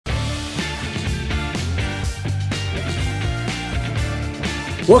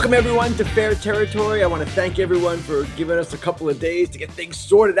Welcome everyone to Fair Territory. I want to thank everyone for giving us a couple of days to get things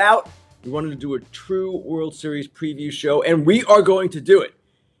sorted out. We wanted to do a true World Series preview show, and we are going to do it.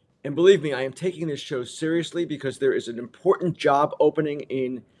 And believe me, I am taking this show seriously because there is an important job opening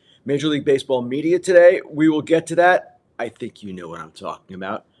in Major League Baseball media today. We will get to that. I think you know what I'm talking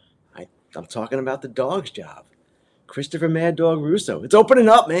about. I'm talking about the dog's job. Christopher Mad Dog Russo. It's opening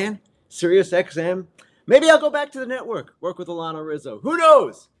up, man. Sirius XM. Maybe I'll go back to the network, work with Alana Rizzo. Who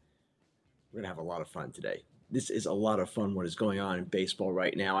knows? We're going to have a lot of fun today. This is a lot of fun, what is going on in baseball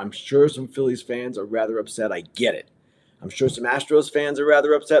right now. I'm sure some Phillies fans are rather upset. I get it. I'm sure some Astros fans are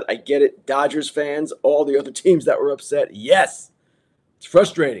rather upset. I get it. Dodgers fans, all the other teams that were upset. Yes, it's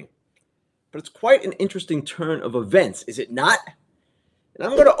frustrating. But it's quite an interesting turn of events, is it not? And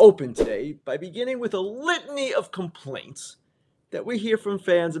I'm going to open today by beginning with a litany of complaints that we hear from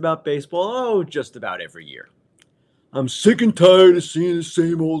fans about baseball, just about every year. I'm sick and tired of seeing the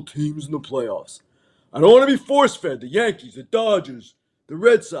same old teams in the playoffs. I don't want to be force-fed the Yankees, the Dodgers, the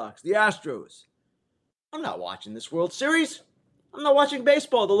Red Sox, the Astros. I'm not watching this World Series. I'm not watching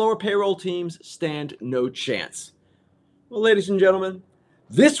baseball. The lower payroll teams stand no chance. Well, ladies and gentlemen,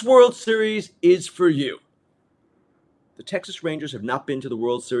 this World Series is for you. The Texas Rangers have not been to the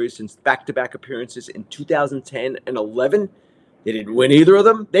World Series since back-to-back appearances in 2010 and 11. They didn't win either of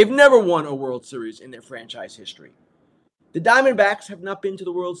them. They've never won a World Series in their franchise history. The Diamondbacks have not been to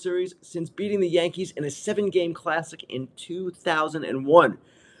the World Series since beating the Yankees in a 7-game classic in 2001.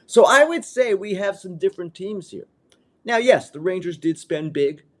 So I would say we have some different teams here. Now, yes, the Rangers did spend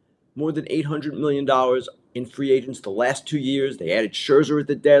big, more than $800 million in free agents the last 2 years. They added Scherzer at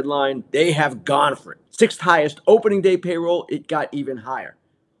the deadline. They have gone for it. Sixth highest opening day payroll. It got even higher.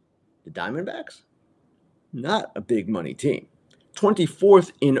 The Diamondbacks? Not a big money team.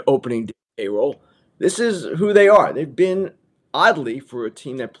 24th in opening day payroll. This is who they are. They've been, oddly, for a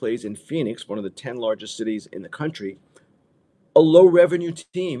team that plays in Phoenix, one of the 10 largest cities in the country, a low-revenue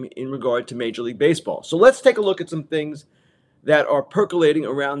team in regard to Major League Baseball. So let's take a look at some things that are percolating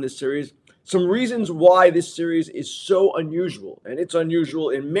around this series, some reasons why this series is so unusual, and it's unusual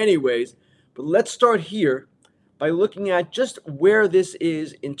in many ways. But let's start here by looking at just where this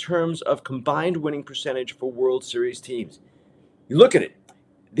is in terms of combined winning percentage for World Series teams. You look at it.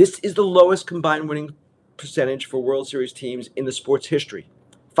 This is the lowest combined winning percentage for World Series teams in the sport's history.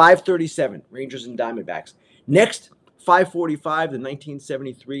 537, Rangers and Diamondbacks. Next, 545, the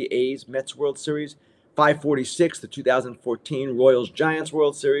 1973 A's Mets World Series. 546, the 2014 Royals Giants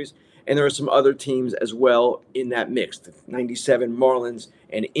World Series. And there are some other teams as well in that mix. The 97 Marlins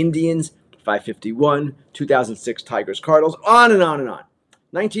and Indians. 551, 2006 Tigers Cardinals. On and on and on.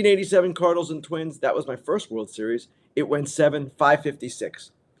 1987 Cardinals and Twins. That was my first World Series. It went 7,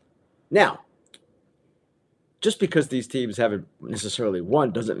 556. Now, just because these teams haven't necessarily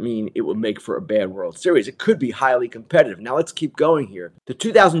won doesn't mean it will make for a bad World Series. It could be highly competitive. Now, let's keep going here. The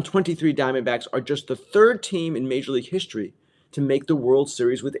 2023 Diamondbacks are just the third team in Major League history to make the World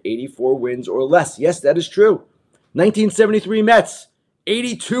Series with 84 wins or less. Yes, that is true. 1973 Mets,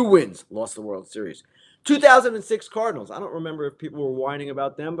 82 wins, lost the World Series. 2006 Cardinals. I don't remember if people were whining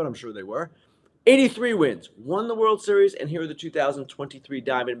about them, but I'm sure they were. 83 wins, won the World Series, and here are the 2023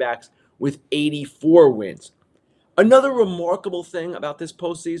 Diamondbacks with 84 wins. Another remarkable thing about this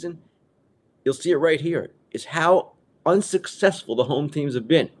postseason, you'll see it right here, is how unsuccessful the home teams have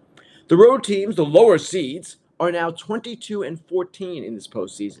been. The road teams, the lower seeds, are now 22 and 14 in this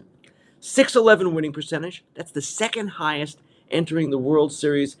postseason. 611 winning percentage, that's the second highest entering the World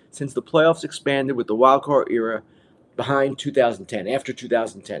Series since the playoffs expanded with the wildcard era behind 2010, after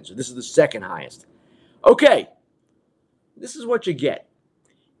 2010. So this is the second highest. Okay, this is what you get.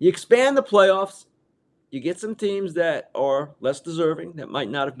 You expand the playoffs, you get some teams that are less deserving, that might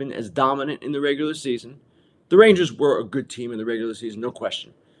not have been as dominant in the regular season. The Rangers were a good team in the regular season, no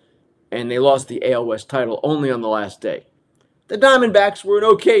question. And they lost the AL West title only on the last day. The Diamondbacks were an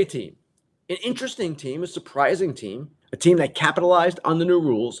okay team, an interesting team, a surprising team, a team that capitalized on the new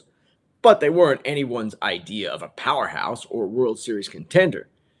rules, but they weren't anyone's idea of a powerhouse or World Series contender.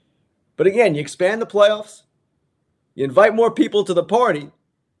 But again, you expand the playoffs, you invite more people to the party,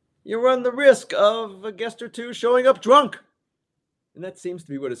 you run the risk of a guest or two showing up drunk. And that seems to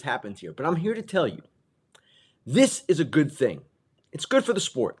be what has happened here. But I'm here to tell you, this is a good thing. It's good for the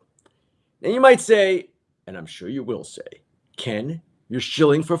sport. Now you might say, and I'm sure you will say, Ken, you're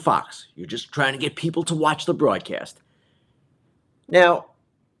shilling for Fox. You're just trying to get people to watch the broadcast. Now,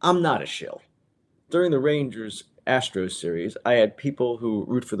 I'm not a shill. During the Rangers-Astros series, I had people who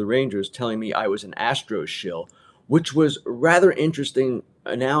root for the Rangers telling me I was an Astros shill, which was rather interesting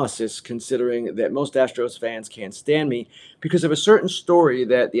analysis, considering that most Astros fans can't stand me because of a certain story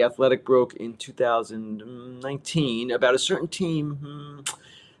that The Athletic broke in 2019 about a certain team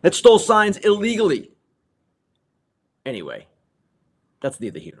that stole signs illegally. Anyway, that's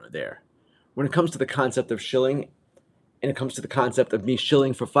neither here nor there. When it comes to the concept of shilling, and it comes to the concept of me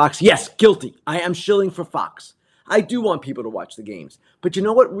shilling for Fox, yes, guilty. I am shilling for Fox. I do want people to watch the games. But you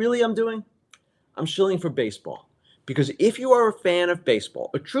know what really I'm doing? I'm shilling for baseball. Because if you are a fan of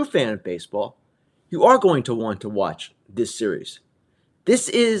baseball, a true fan of baseball, you are going to want to watch this series. This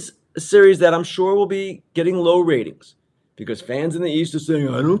is a series that I'm sure will be getting low ratings because fans in the East are saying,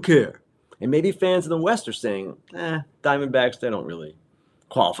 I don't care. And maybe fans in the West are saying, Diamondbacks, they don't really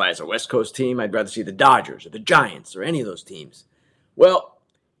qualify as a West Coast team. I'd rather see the Dodgers or the Giants or any of those teams. Well,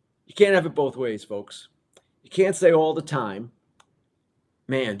 you can't have it both ways, folks. You can't say all the time,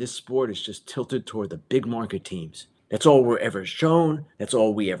 man, this sport is just tilted toward the big market teams. That's all we're ever shown. That's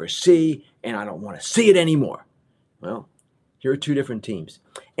all we ever see. And I don't want to see it anymore. Well, here are two different teams.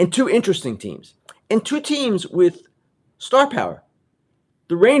 And two interesting teams. And two teams with star power.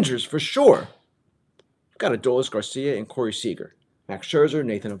 The Rangers, for sure. You've got Adolis Garcia and Corey Seager. Max Scherzer,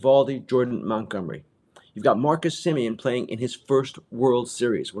 Nathan Eovaldi, Jordan Montgomery. You've got Marcus Semien playing in his first World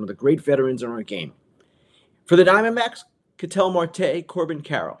Series, one of the great veterans in our game. For the Diamondbacks, Ketel Marte, Corbin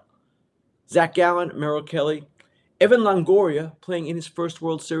Carroll. Zach Gallen, Merrill Kelly. Evan Longoria playing in his first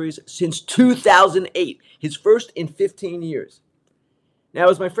World Series since 2008, his first in 15 years. Now,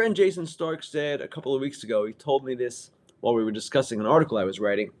 as my friend Jason Stark said a couple of weeks ago, he told me this while we were discussing an article I was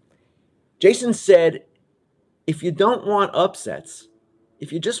writing. Jason said, if you don't want upsets,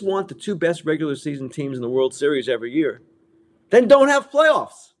 if you just want the two best regular season teams in the World Series every year, then don't have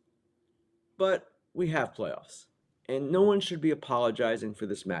playoffs. But we have playoffs. And no one should be apologizing for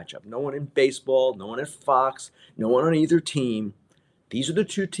this matchup. No one in baseball, no one at Fox, no one on either team. These are the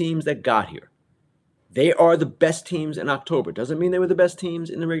two teams that got here. They are the best teams in October. Doesn't mean they were the best teams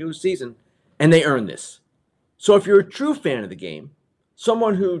in the regular season, and they earned this. So if you're a true fan of the game,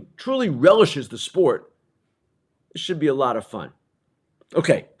 someone who truly relishes the sport, this should be a lot of fun.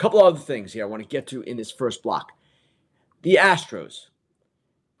 Okay, a couple other things here I want to get to in this first block. The Astros.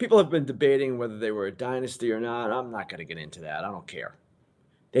 People have been debating whether they were a dynasty or not. I'm not going to get into that. I don't care.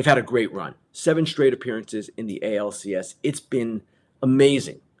 They've had a great run. 7 straight appearances in the ALCS. It's been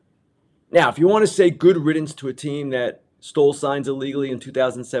amazing. Now, if you want to say good riddance to a team that stole signs illegally in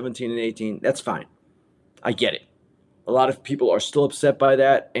 2017 and 18, that's fine. I get it. A lot of people are still upset by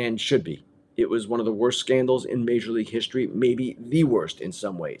that and should be. It was one of the worst scandals in Major League history, maybe the worst in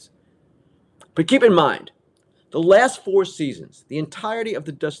some ways. But keep in mind, the last 4 seasons, the entirety of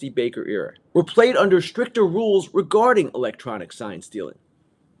the Dusty Baker era, were played under stricter rules regarding electronic sign stealing.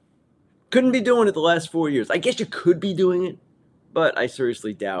 Couldn't be doing it the last 4 years. I guess you could be doing it, but I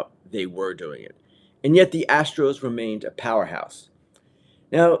seriously doubt they were doing it. And yet the Astros remained a powerhouse.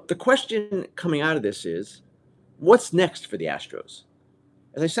 Now, the question coming out of this is, what's next for the Astros?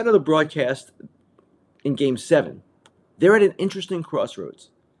 As I said on the broadcast in Game 7, they're at an interesting crossroads.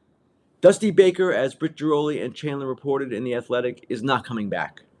 Dusty Baker, as Britt Giroli and Chandler reported in The Athletic, is not coming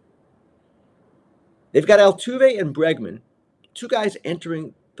back. They've got Altuve and Bregman, 2 guys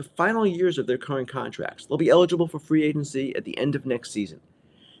entering the final years of their current contracts. They'll be eligible for free agency at the end of next season.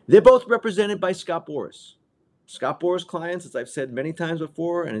 They're both represented by Scott Boras. Scott Boras clients, as I've said many times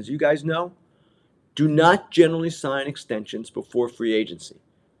before, and as you guys know, do not generally sign extensions before free agency.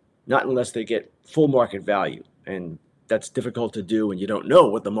 Not unless they get full market value. And that's difficult to do when you don't know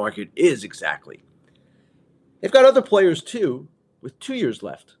what the market is exactly. They've got other players too, with 2 years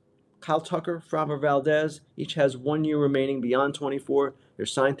left. Kyle Tucker, Framber Valdez, each has 1 year remaining beyond 24. They're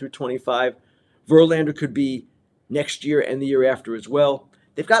signed through 25. Verlander could be next year and the year after as well.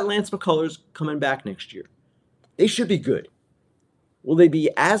 They've got Lance McCullers coming back next year. They should be good. Will they be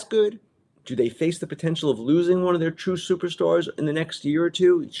as good? Do they face the potential of losing one of their true superstars in the next year or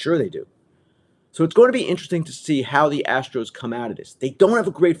two? Sure they do. So it's going to be interesting to see how the Astros come out of this. They don't have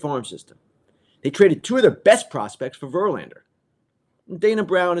a great farm system. They traded 2 of their best prospects for Verlander. Dana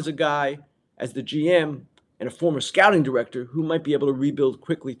Brown is a guy, as the GM and a former scouting director, who might be able to rebuild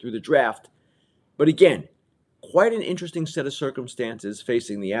quickly through the draft. But again, quite an interesting set of circumstances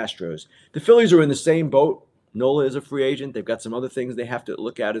facing the Astros. The Phillies are in the same boat. Nola is a free agent. They've got some other things they have to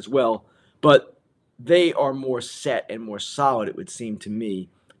look at as well. But they are more set and more solid, it would seem to me,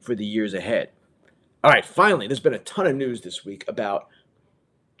 for the years ahead. All right, finally, there's been a ton of news this week about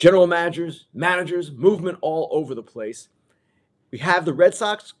general managers, movement all over the place. We have the Red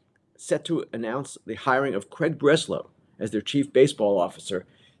Sox set to announce the hiring of Craig Breslow as their chief baseball officer.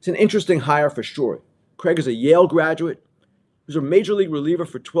 It's an interesting hire for sure. Craig is a Yale graduate, was a major league reliever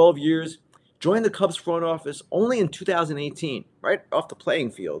for 12 years, joined the Cubs front office only in 2018, right off the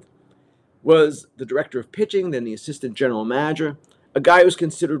playing field, was the director of pitching, then the assistant general manager, a guy who was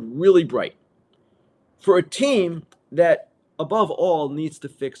considered really bright for a team that, above all, needs to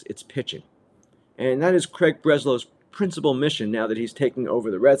fix its pitching. And that is Craig Breslow's principal mission now that he's taking over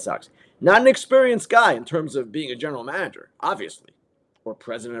the Red Sox. Not an experienced guy in terms of being a general manager, obviously, or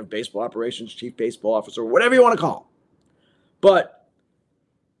president of baseball operations, chief baseball officer, whatever you want to call him. But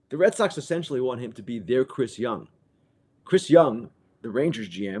the Red Sox essentially want him to be their Chris Young. Chris Young, the Rangers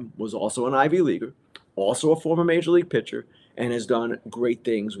GM, was also an Ivy Leaguer, also a former major league pitcher, and has done great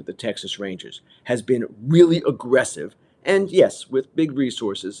things with the Texas Rangers. Has been really aggressive, and yes, with big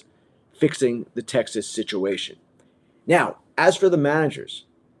resources, fixing the Texas situation. Now, as for the managers,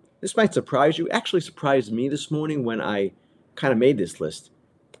 this might surprise you. Actually surprised me this morning when I kind of made this list.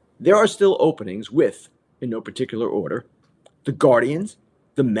 There are still openings with, in no particular order, the Guardians,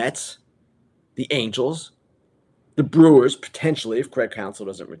 the Mets, the Angels, the Brewers, potentially, if Craig Counsell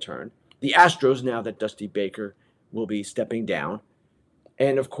doesn't return, the Astros, now that Dusty Baker will be stepping down,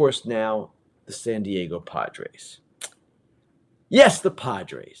 and of course now the San Diego Padres. Yes, the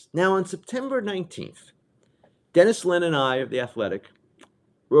Padres. Now on September 19th, Dennis Lynn and I of The Athletic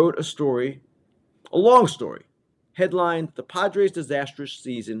wrote a story, a long story, headlined "The Padres' Disastrous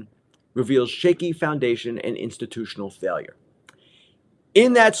Season Reveals Shaky Foundation and Institutional Failure."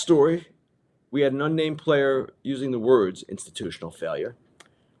 In that story, we had an unnamed player using the words institutional failure.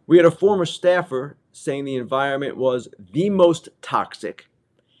 We had a former staffer saying the environment was the most toxic.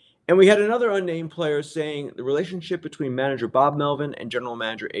 And we had another unnamed player saying the relationship between manager Bob Melvin and general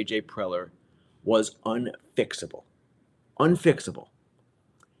manager A.J. Preller was unfixable. Unfixable.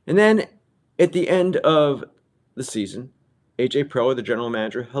 And then at the end of the season, A.J. Preller, the general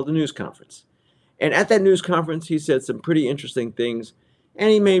manager, held a news conference. And at that news conference, he said some pretty interesting things, and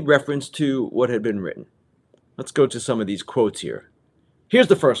he made reference to what had been written. Let's go to some of these quotes here. Here's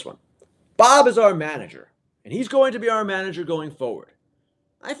the first one. "Bob is our manager, and he's going to be our manager going forward.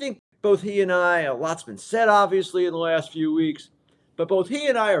 I think both he and I, a lot's been said obviously in the last few weeks, but both he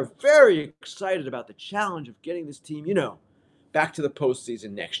and I are very excited about the challenge of getting this team, back to the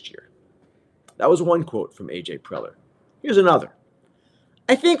postseason next year." That was one quote from A.J. Preller. Here's another.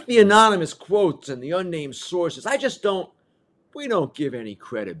 "I think the anonymous quotes and the unnamed sources, we don't give any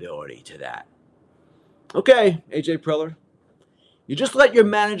credibility to that." Okay, A.J. Preller, you just let your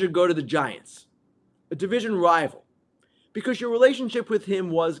manager go to the Giants, a division rival, because your relationship with him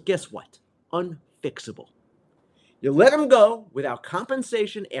was, guess what? Unfixable. You let him go without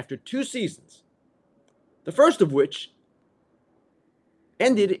compensation after 2 seasons, the first of which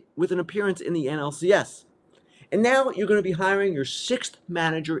ended with an appearance in the NLCS. And now you're going to be hiring your 6th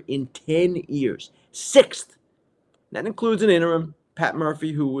manager in 10 years. 6th. That includes an interim, Pat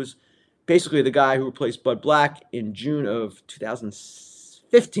Murphy, who was basically the guy who replaced Bud Black in June of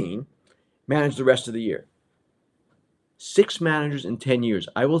 2015, managed the rest of the year. 6 managers in 10 years.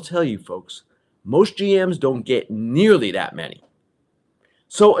 I will tell you, folks, most GMs don't get nearly that many.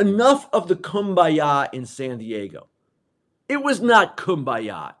 So enough of the kumbaya in San Diego. It was not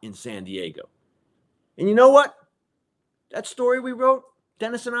kumbaya in San Diego. And you know what? That story we wrote,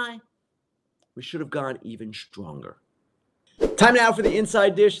 Dennis and I, we should have gone even stronger. Time now for the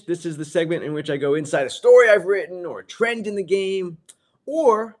Inside Dish. This is the segment in which I go inside a story I've written or a trend in the game,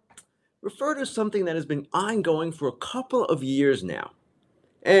 or refer to something that has been ongoing for a couple of years now.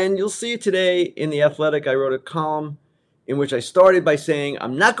 And you'll see it today in The Athletic. I wrote a column in which I started by saying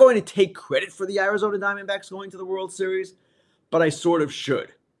I'm not going to take credit for the Arizona Diamondbacks going to the World Series, but I sort of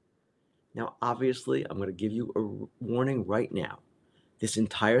should. Now, obviously, I'm going to give you a warning right now. This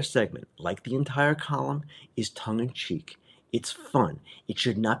entire segment, like the entire column, is tongue-in-cheek. It's fun. It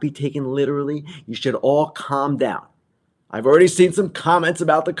should not be taken literally. You should all calm down. I've already seen some comments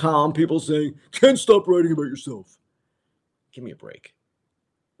about the column, people saying, "Can't stop writing about yourself." Give me a break.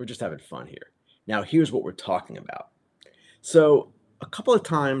 We're just having fun here. Now, here's what we're talking about. So, a couple of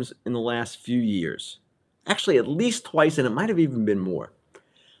times in the last few years, actually at least twice, and it might have even been more,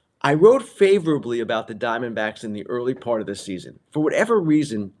 I wrote favorably about the Diamondbacks in the early part of the season. For whatever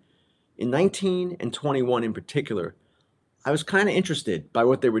reason, in 19 and 21 in particular, I was kind of interested by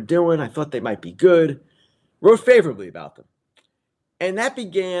what they were doing. I thought they might be good. Wrote favorably about them. And that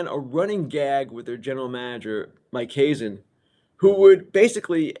began a running gag with their general manager, Mike Hazen, who would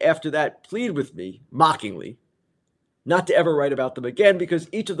basically, after that, plead with me, mockingly, not to ever write about them again because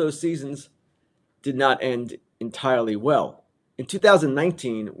each of those seasons did not end entirely well. In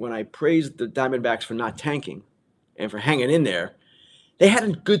 2019, when I praised the Diamondbacks for not tanking and for hanging in there, they had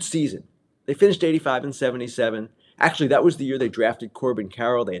a good season. They finished 85 and 77, Actually, that was the year they drafted Corbin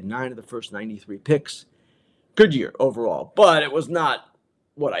Carroll. They had 9 of the first 93 picks. Good year overall, but it was not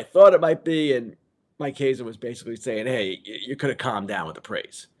what I thought it might be, and Mike Hazen was basically saying, hey, you could have calmed down with the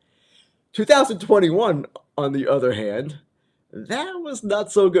praise. 2021, on the other hand, that was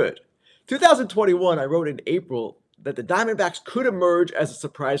not so good. 2021, I wrote in April that the Diamondbacks could emerge as a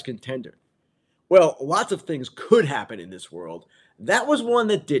surprise contender. Well, lots of things could happen in this world. That was one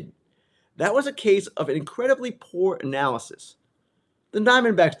that didn't. That was a case of an incredibly poor analysis. The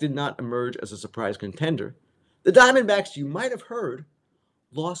Diamondbacks did not emerge as a surprise contender. The Diamondbacks, you might have heard,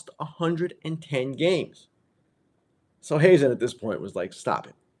 lost 110 games. So Hazen at this point was like, stop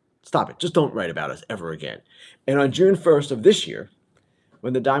it. Stop it. Just don't write about us ever again. And on June 1st of this year,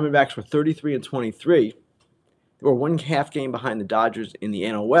 when the Diamondbacks were 33-23, they were 1.5 game behind the Dodgers in the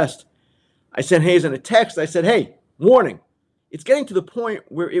NL West, I sent Hazen a text. I said, hey, warning, it's getting to the point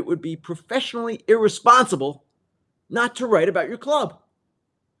where it would be professionally irresponsible not to write about your club.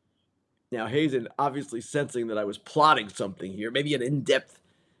 Now, Hazen, obviously sensing that I was plotting something here, maybe an in-depth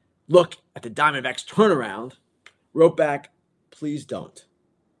look at the Diamondbacks' turnaround, wrote back, please don't.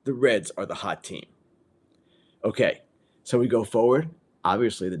 The Reds are the hot team. Okay, so we go forward.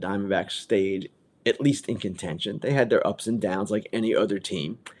 Obviously, the Diamondbacks stayed at least in contention. They had their ups and downs like any other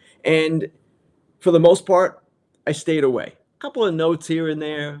team. And for the most part, I stayed away. A couple of notes here and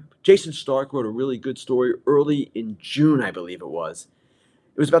there. Jason Stark wrote a really good story early in June, I believe it was.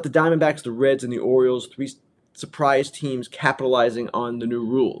 It was about the Diamondbacks, the Reds, and the Orioles, 3 surprise teams capitalizing on the new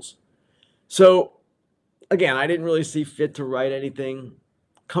rules. So, again, I didn't really see fit to write anything.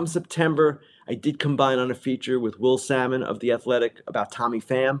 Come September, I did combine on a feature with Will Salmon of The Athletic about Tommy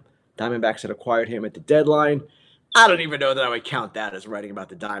Pham. Diamondbacks had acquired him at the deadline. I don't even know that I would count that as writing about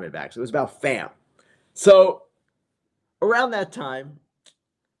the Diamondbacks. It was about Pham. So, around that time,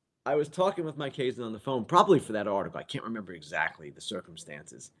 I was talking with Mike Hazen on the phone, probably for that article. I can't remember exactly the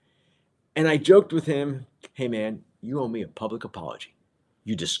circumstances. And I joked with him, hey man, you owe me a public apology.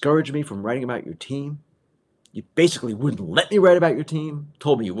 You discouraged me from writing about your team. You basically wouldn't let me write about your team,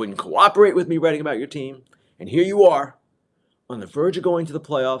 told me you wouldn't cooperate with me writing about your team. And here you are, on the verge of going to the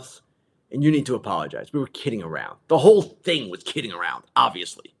playoffs, and you need to apologize. We were kidding around. The whole thing was kidding around,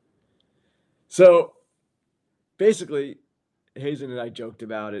 obviously. So, basically, Hazen and I joked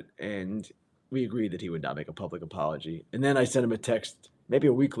about it, and we agreed that he would not make a public apology. And then I sent him a text maybe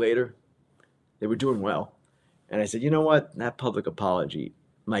a week later. They were doing well. And I said, you know what? That public apology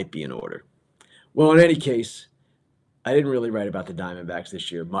might be in order. Well, in any case, I didn't really write about the Diamondbacks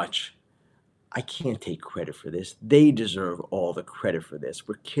this year much. I can't take credit for this. They deserve all the credit for this.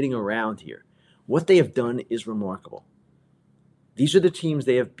 We're kidding around here. What they have done is remarkable. These are the teams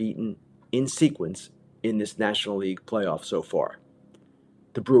they have beaten in sequence in this National League playoff so far.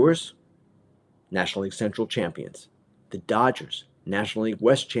 The Brewers, National League Central champions. The Dodgers, National League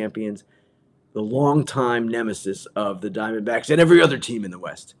West champions, the longtime nemesis of the Diamondbacks and every other team in the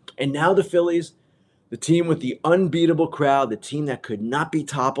West. And now the Phillies, the team with the unbeatable crowd, the team that could not be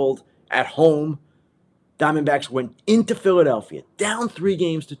toppled at home. Diamondbacks went into Philadelphia, down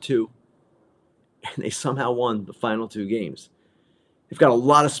 3-2, and they somehow won the final 2 games. They've got a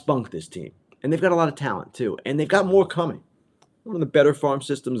lot of spunk, this team. And they've got a lot of talent, too. And they've got more coming. One of the better farm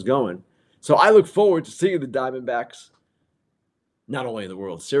systems going. So I look forward to seeing the Diamondbacks, not only in the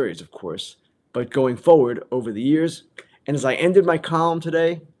World Series, of course, but going forward over the years. And as I ended my column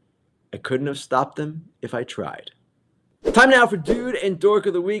today, I couldn't have stopped them if I tried. Time now for Dude and Dork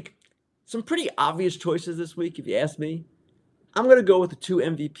of the Week. Some pretty obvious choices this week, if you ask me. I'm going to go with the 2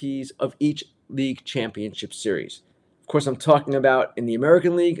 MVPs of each league championship series. Of course, I'm talking about, in the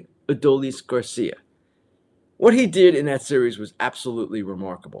American League, Adolis Garcia. What he did in that series was absolutely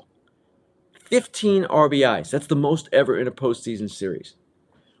remarkable. 15 RBIs. That's the most ever in a postseason series.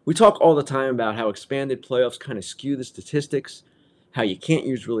 We talk all the time about how expanded playoffs kind of skew the statistics, how you can't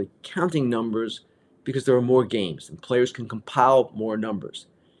use really counting numbers because there are more games and players can compile more numbers.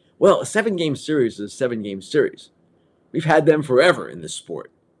 Well, a 7-game series is a 7-game series. We've had them forever in this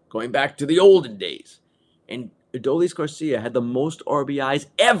sport, going back to the olden days. And Adolis Garcia had the most RBIs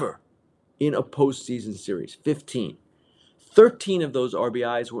ever in a postseason series, 15. 13 of those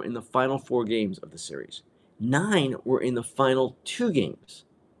RBIs were in the final 4 games of the series. 9 were in the final 2 games.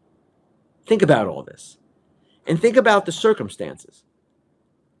 Think about all this. And think about the circumstances.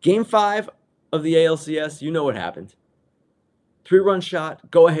 Game 5 of the ALCS, you know what happened. 3-run shot,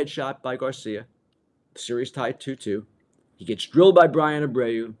 go-ahead shot by Garcia. The series tied 2-2. He gets drilled by Brian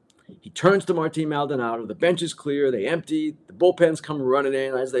Abreu. He turns to Martin Maldonado. The bench is clear. They empty. The bullpens come running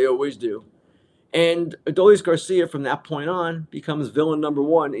in, as they always do. And Adolis Garcia, from that point on, becomes villain number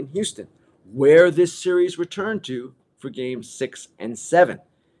 1 in Houston. where this series returned to for Games 6 and 7.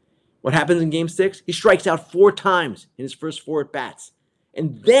 What happens in Game 6? He strikes out 4 times in his first 4 at-bats.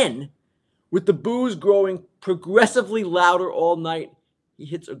 And then, with the boos growing progressively louder all night, he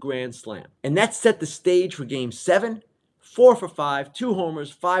hits a grand slam. And that set the stage for Game 7. 4 for 5, 2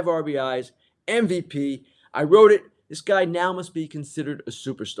 homers, 5 RBIs, MVP. I wrote it. This guy now must be considered a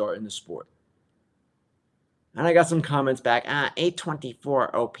superstar in the sport. And I got some comments back.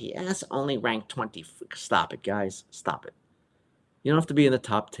 824 OPS, only ranked 20. Stop it, guys. Stop it. You don't have to be in the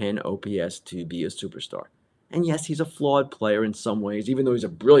top 10 OPS to be a superstar. And yes, he's a flawed player in some ways, even though he's a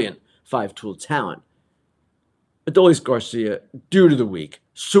brilliant 5-tool talent. Adolis Garcia, dude of the week,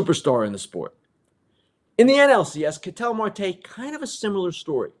 superstar in the sport. In the NLCS, Ketel Marte, kind of a similar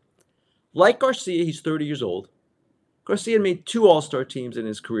story. Like Garcia, he's 30 years old. Garcia made 2 All-Star teams in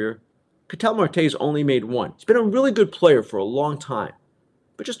his career. Ketel Marte's only made 1. He's been a really good player for a long time,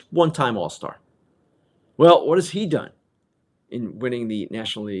 but just one-time All-Star. Well, what has he done in winning the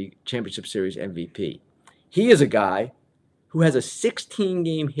National League Championship Series MVP? He is a guy who has a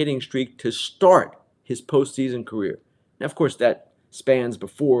 16-game hitting streak to start his postseason career. Now, of course, that spans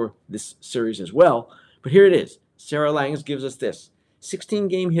before this series as well, but here it is. Sarah Langs gives us this.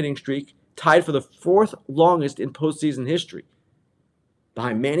 16-game hitting streak, tied for the 4th longest in postseason history.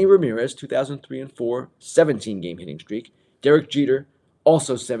 Behind Manny Ramirez, 2003 and 4, 17-game hitting streak. Derek Jeter,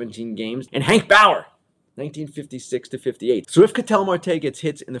 also 17 games. And Hank Bauer, 1956 to 58. So if Ketel Marte gets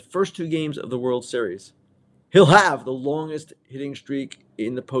hits in the first 2 games of the World Series, he'll have the longest hitting streak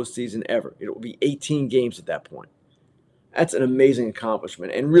in the postseason ever. It will be 18 games at that point. That's an amazing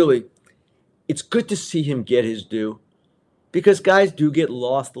accomplishment. And really, it's good to see him get his due, because guys do get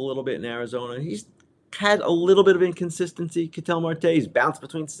lost a little bit in Arizona. He's had a little bit of inconsistency. Ketel Marte, he's bounced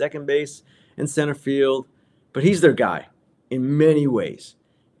between second base and center field, but he's their guy in many ways.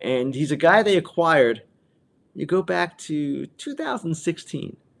 And he's a guy they acquired. You go back to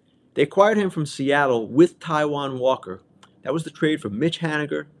 2016. They acquired him from Seattle with Taijuan Walker. That was the trade for Mitch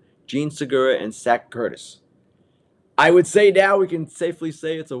Haniger, Gene Segura, and Zach Curtis. I would say now we can safely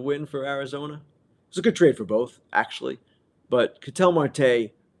say it's a win for Arizona. It's a good trade for both, actually. But Ketel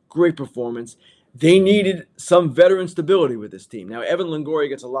Marte, great performance. They needed some veteran stability with this team. Now, Evan Longoria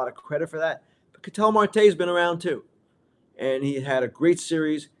gets a lot of credit for that, but Ketel Marte's been around too. And he had a great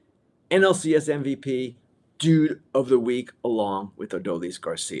series, NLCS MVP, dude of the week, along with Adolis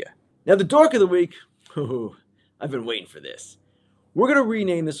Garcia. Now, the dork of the week, I've been waiting for this. We're going to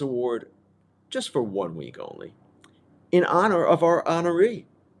rename this award just for 1 week only, in honor of our honoree.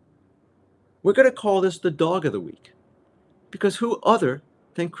 We're going to call this the dog of the week, because who other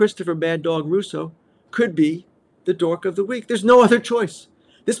than Christopher Mad Dog Russo could be the dork of the week? There's no other choice.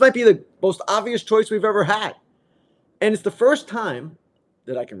 This might be the most obvious choice we've ever had. And it's the first time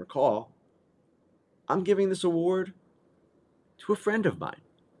that I can recall I'm giving this award to a friend of mine.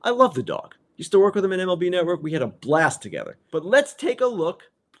 I love the dog. Used to work with him at MLB Network. We had a blast together. But let's take a look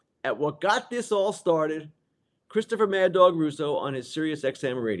at what got this all started. Christopher Mad Dog Russo on his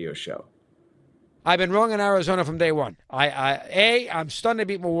SiriusXM radio show. I've been wrong in Arizona from day one. I'm stunned they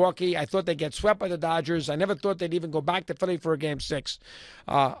beat Milwaukee. I thought they'd get swept by the Dodgers. I never thought they'd even go back to Philly for a Game 6.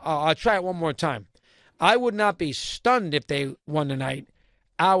 I'll try it one more time. I would not be stunned if they won tonight.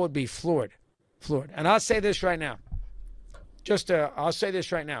 I would be floored. And I'll say this right now. I'll say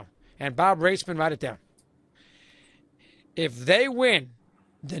this right now. And Bob Raceman, write it down. If they win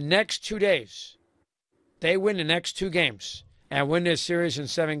the next 2 days, they win the next 2 games and win this series in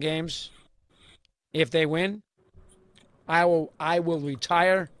 7 games, if they win, I will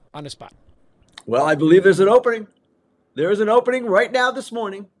retire on the spot. Well, I believe there's an opening. There is an opening right now this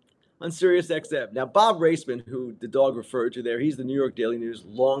morning on SiriusXM. Now, Bob Raceman, who the dog referred to there, he's the New York Daily News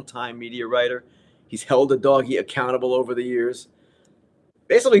longtime media writer. He's held a doggy accountable over the years.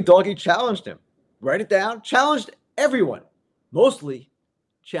 Basically, Doggy challenged him. Write it down. Challenged everyone. Mostly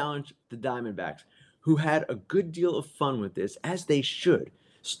challenged the Diamondbacks, who had a good deal of fun with this, as they should.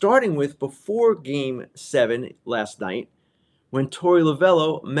 Starting with before Game 7 last night, when Torey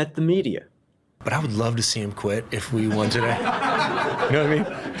Lovullo met the media. But I would love to see him quit if we won today. You know what I mean?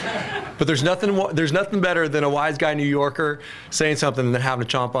 But there's nothing better than a wise guy New Yorker saying something than having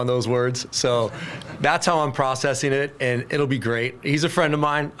to chomp on those words. So that's how I'm processing it, and it'll be great. He's a friend of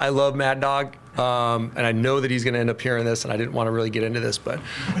mine. I love Mad Dog, and I know that he's going to end up hearing this, and I didn't want to really get into this, but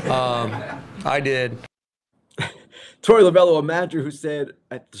I did. Torey Lovullo, a manager who said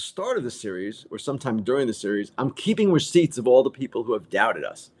at the start of the series, or sometime during the series, I'm keeping receipts of all the people who have doubted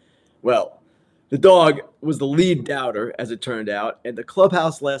us. Well, the dog was the lead doubter, as it turned out, and the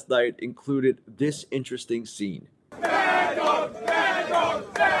clubhouse last night included this interesting scene. Mad dog, mad dog,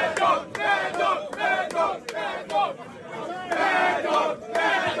 mad dog, mad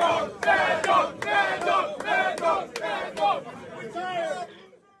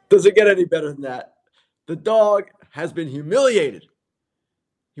Does it get any better than that? The dog has been humiliated.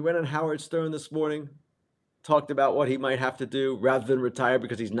 He went on Howard Stern this morning, talked about what he might have to do rather than retire,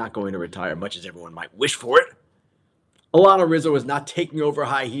 because he's not going to retire, much as everyone might wish for it. Alana Rizzo is not taking over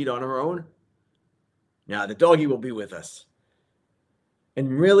high heat on her own. Now, the doggy will be with us.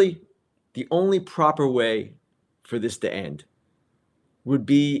 And really, the only proper way for this to end would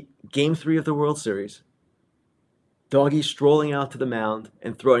be Game 3 of the World Series. Doggy strolling out to the mound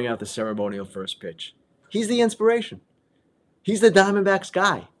and throwing out the ceremonial first pitch. He's the inspiration. He's the Diamondbacks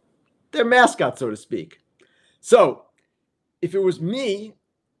guy. Their mascot, so to speak. So, if it was me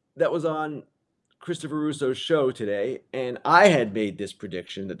that was on Christopher Russo's show today, and I had made this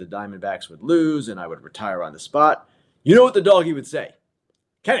prediction that the Diamondbacks would lose and I would retire on the spot, you know what the doggy would say?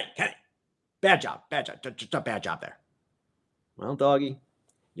 Kenny, bad job there. Well, doggy,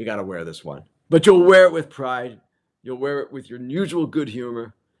 you got to wear this one. But you'll wear it with pride. You'll wear it with your usual good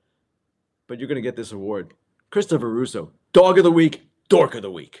humor. But you're going to get this award. Christopher Russo, Dog of the Week, Dork of the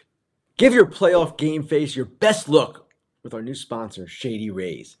Week. Give your playoff game face your best look with our new sponsor, Shady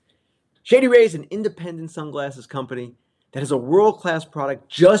Rays. Shady Rays is an independent sunglasses company that has a world-class product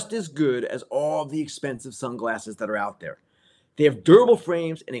just as good as all the expensive sunglasses that are out there. They have durable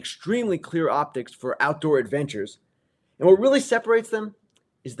frames and extremely clear optics for outdoor adventures. And what really separates them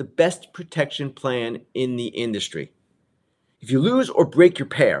is the best protection plan in the industry. If you lose or break your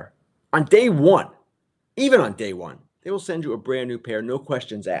pair, on day one, even on day one, they will send you a brand new pair, no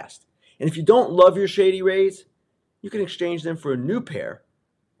questions asked. And if you don't love your Shady Rays, you can exchange them for a new pair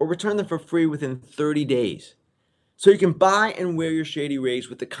or return them for free within 30 days. So you can buy and wear your Shady Rays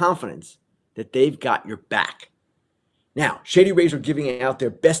with the confidence that they've got your back. Now, Shady Rays are giving out their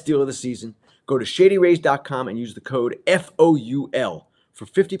best deal of the season. Go to shadyrays.com and use the code FOUL for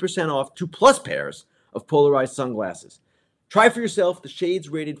 50% off 2+ pairs of polarized sunglasses. Try for yourself the shades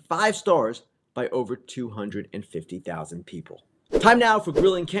rated 5 stars by over 250,000 people. Time now for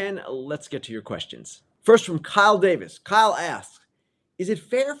Grilling Ken. Let's get to your questions. First from Kyle Davis. Kyle asks, is it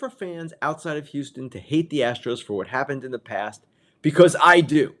fair for fans outside of Houston to hate the Astros for what happened in the past? Because I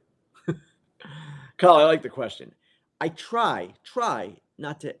do. Kyle, I like the question. I try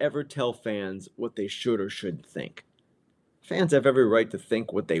not to ever tell fans what they should or shouldn't think. Fans have every right to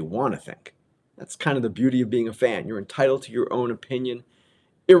think what they want to think. That's kind of the beauty of being a fan. You're entitled to your own opinion.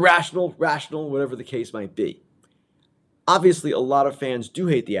 Irrational, rational, whatever the case might be. Obviously, a lot of fans do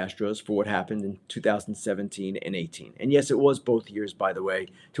hate the Astros for what happened in 2017 and 18. And yes, it was both years, by the way,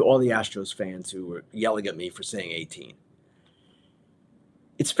 to all the Astros fans who were yelling at me for saying 18.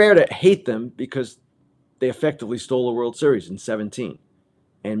 It's fair to hate them because they effectively stole a World Series in 17.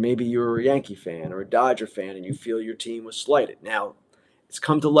 And maybe you're a Yankee fan or a Dodger fan and you feel your team was slighted. Now, it's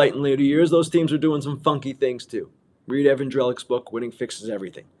come to light in later years, those teams are doing some funky things too. Read Evan Drellick's book, Winning Fixes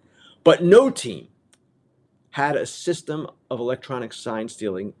Everything. But no team had a system of electronic sign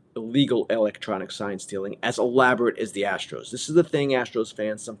stealing, illegal electronic sign stealing, as elaborate as the Astros. This is the thing Astros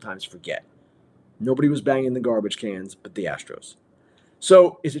fans sometimes forget. Nobody was banging the garbage cans but the Astros.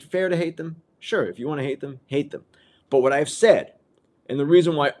 So is it fair to hate them? Sure, if you want to hate them, hate them. But what I've said, and the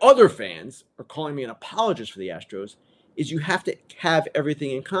reason why other fans are calling me an apologist for the Astros, is you have to have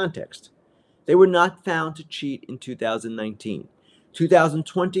everything in context. They were not found to cheat in 2019.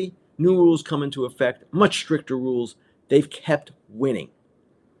 2020, new rules come into effect, much stricter rules. They've kept winning.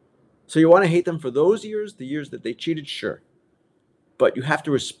 So you want to hate them for those years, the years that they cheated? Sure. But you have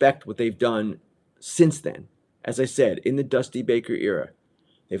to respect what they've done since then. As I said, in the Dusty Baker era.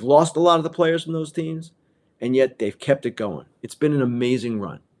 They've lost a lot of the players from those teams, and yet they've kept it going. It's been an amazing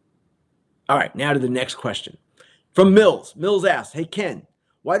run. All right, now to the next question. From Mills. Mills asks, hey, Ken,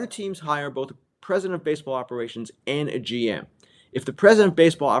 why do teams hire both a president of baseball operations and a GM? If the president of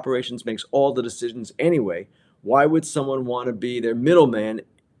baseball operations makes all the decisions anyway, why would someone want to be their middleman,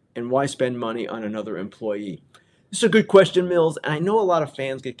 and why spend money on another employee? This is a good question, Mills, and I know a lot of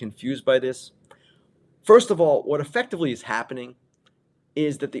fans get confused by this. First of all, what effectively is happening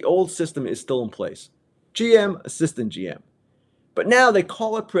is that the old system is still in place. GM, assistant GM. But now they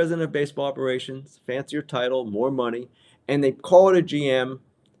call it president of baseball operations, fancier title, more money, and they call it a GM,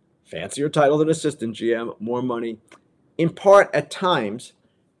 fancier title than assistant GM, more money, in part at times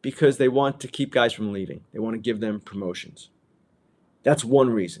because they want to keep guys from leaving. They want to give them promotions. That's one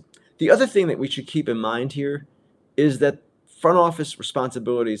reason. The other thing that we should keep in mind here is that front office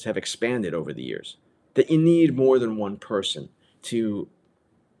responsibilities have expanded over the years, that you need more than one person to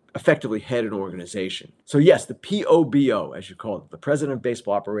effectively head an organization. So yes, the POBO, as you call it, the president of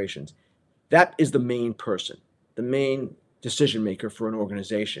baseball operations, that is the main person, the main decision maker for an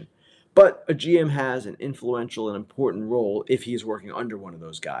organization. But a GM has an influential and important role if he's working under one of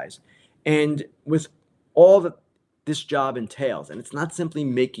those guys. And with all that this job entails, and it's not simply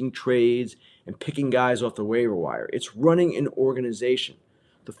making trades and picking guys off the waiver wire, it's running an organization,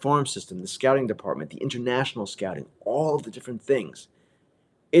 the farm system, the scouting department, the international scouting, all of the different things.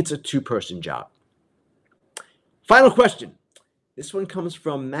 It's a two-person job. Final question. This one comes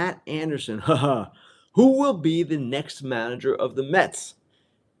from Matt Anderson. Who will be the next manager of the Mets?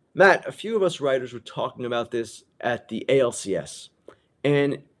 Matt, a few of us writers were talking about this at the ALCS,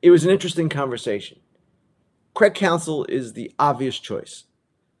 and it was an interesting conversation. Craig Counsell is the obvious choice.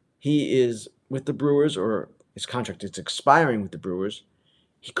 He is with the Brewers, or his contract is expiring with the Brewers.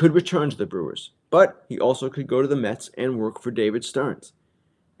 He could return to the Brewers, but he also could go to the Mets and work for David Stearns.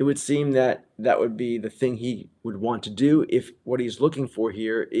 It would seem that that would be the thing he would want to do if what he's looking for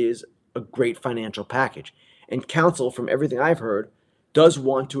here is a great financial package. And Counsell, from everything I've heard, does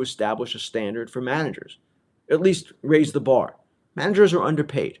want to establish a standard for managers, at least raise the bar. Managers are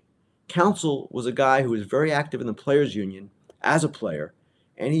underpaid. Counsell was a guy who was very active in the players' union as a player,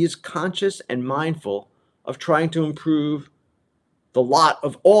 and he is conscious and mindful of trying to improve the lot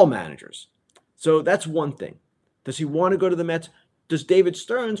of all managers. So that's one thing. Does he want to go to the Mets? Does David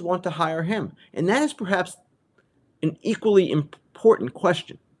Stearns want to hire him? And that is perhaps an equally important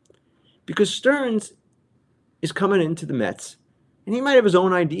question, because Stearns is coming into the Mets and he might have his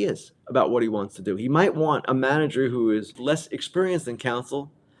own ideas about what he wants to do. He might want a manager who is less experienced than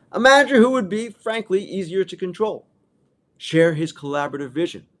Counsell, a manager who would be, frankly, easier to control, share his collaborative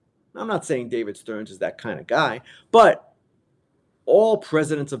vision. I'm not saying David Stearns is that kind of guy, but all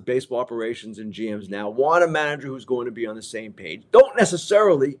presidents of baseball operations and GMs now want a manager who's going to be on the same page, don't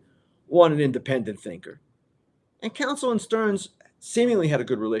necessarily want an independent thinker. And Counsell and Stearns seemingly had a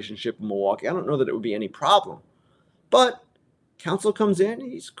good relationship in Milwaukee. I don't know that it would be any problem. But Counsell comes in,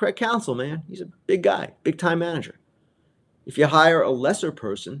 he's Craig Counsell, man. He's a big guy, big-time manager. If you hire a lesser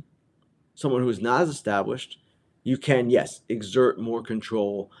person, someone who is not as established, you can, yes, exert more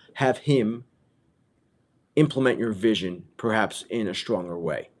control, have him implement your vision, perhaps in a stronger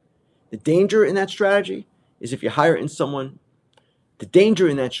way. The danger in that strategy is if you hire someone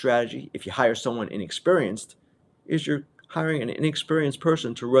inexperienced, is you're hiring an inexperienced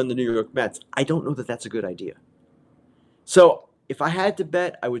person to run the New York Mets. I don't know that that's a good idea. So if I had to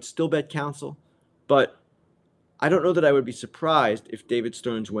bet, I would still bet Counsell, but I don't know that I would be surprised if David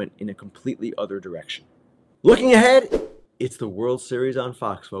Stearns went in a completely other direction. Looking ahead, it's the World Series on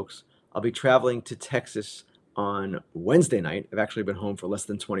Fox, folks. I'll be traveling to Texas on Wednesday night. I've actually been home for less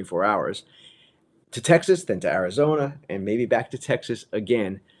than 24 hours. To Texas, then to Arizona, and maybe back to Texas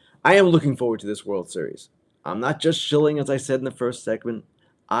again. I am looking forward to this World Series. I'm not just shilling, as I said in the first segment.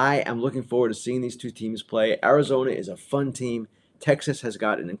 I am looking forward to seeing these two teams play. Arizona is a fun team. Texas has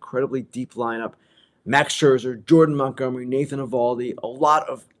got an incredibly deep lineup. Max Scherzer, Jordan Montgomery, Nathan Eovaldi, a lot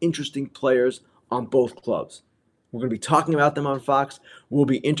of interesting players on both clubs. We're going to be talking about them on Fox. We'll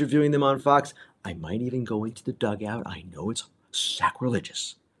be interviewing them on Fox. I might even go into the dugout. I know it's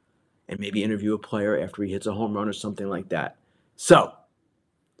sacrilegious. And maybe interview a player after he hits a home run or something like that. So,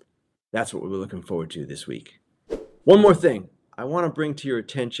 that's what we're looking forward to this week. One more thing. I want to bring to your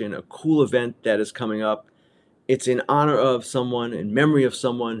attention a cool event that is coming up. It's in honor of someone, in memory of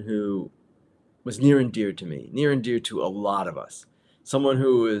someone who was near and dear to me, near and dear to a lot of us. Someone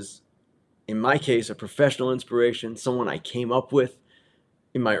who is, in my case, a professional inspiration, someone I came up with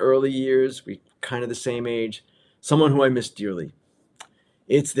in my early years. We kind of the same age. Someone who I miss dearly.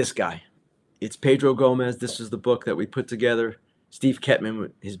 It's this guy. It's Pedro Gomez. This is the book that we put together. Steve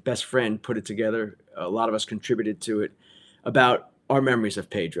Kettman, his best friend, put it together. A lot of us contributed to it, about our memories of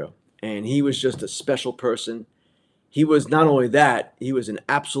Pedro. And he was just a special person. He was not only that, he was an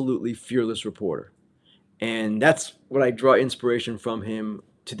absolutely fearless reporter. And that's what I draw inspiration from him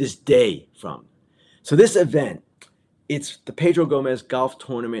to this day from. So this event, it's the Pedro Gomez Golf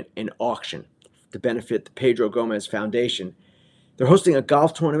Tournament and Auction to benefit the Pedro Gomez Foundation. They're hosting a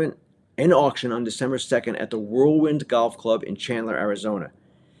golf tournament and auction on December 2nd at the Whirlwind Golf Club in Chandler, Arizona.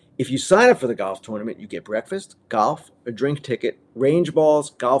 If you sign up for the golf tournament, you get breakfast, golf, a drink ticket, range balls,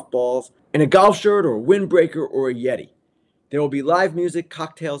 golf balls, and a golf shirt or a windbreaker or a Yeti. There will be live music,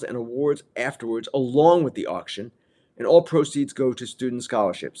 cocktails, and awards afterwards along with the auction, and all proceeds go to student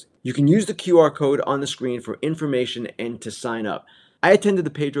scholarships. You can use the QR code on the screen for information and to sign up. I attended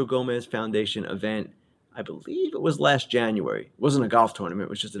the Pedro Gomez Foundation event, I believe it was last January. It wasn't a golf tournament, it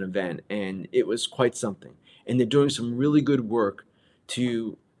was just an event, and it was quite something. And they're doing some really good work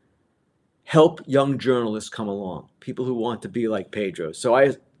to help young journalists come along, people who want to be like Pedro. So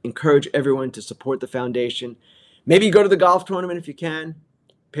I encourage everyone to support the foundation. Maybe go to the golf tournament if you can.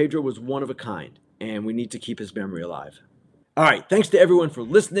 Pedro was one of a kind, and we need to keep his memory alive. All right, thanks to everyone for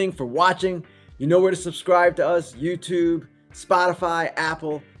listening, for watching. You know where to subscribe to us: YouTube, Spotify,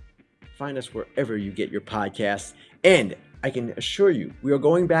 Apple. Find us wherever you get your podcasts. And I can assure you, we are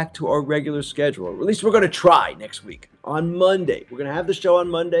going back to our regular schedule, or at least we're going to try next week. On Monday, we're going to have the show on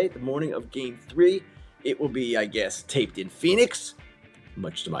Monday, the morning of Game 3. It will be, I guess, taped in Phoenix,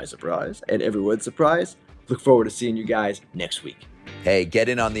 much to my surprise and everyone's surprise. Look forward to seeing you guys next week. Hey, get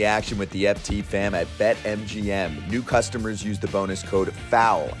in on the action with the FT fam at BetMGM. New customers use the bonus code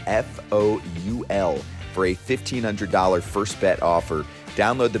FOUL, F-O-U-L, for a $1,500 first bet offer.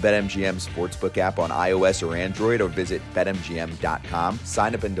 Download the BetMGM Sportsbook app on iOS or Android, or visit BetMGM.com.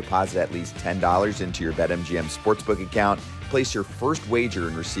 Sign up and deposit at least $10 into your BetMGM Sportsbook account. Place your first wager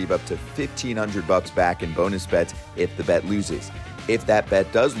and receive up to $1,500 back in bonus bets if the bet loses. If that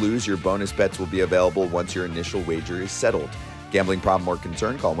bet does lose, your bonus bets will be available once your initial wager is settled. Gambling problem or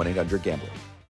concern? Call 1-800-GAMBLER.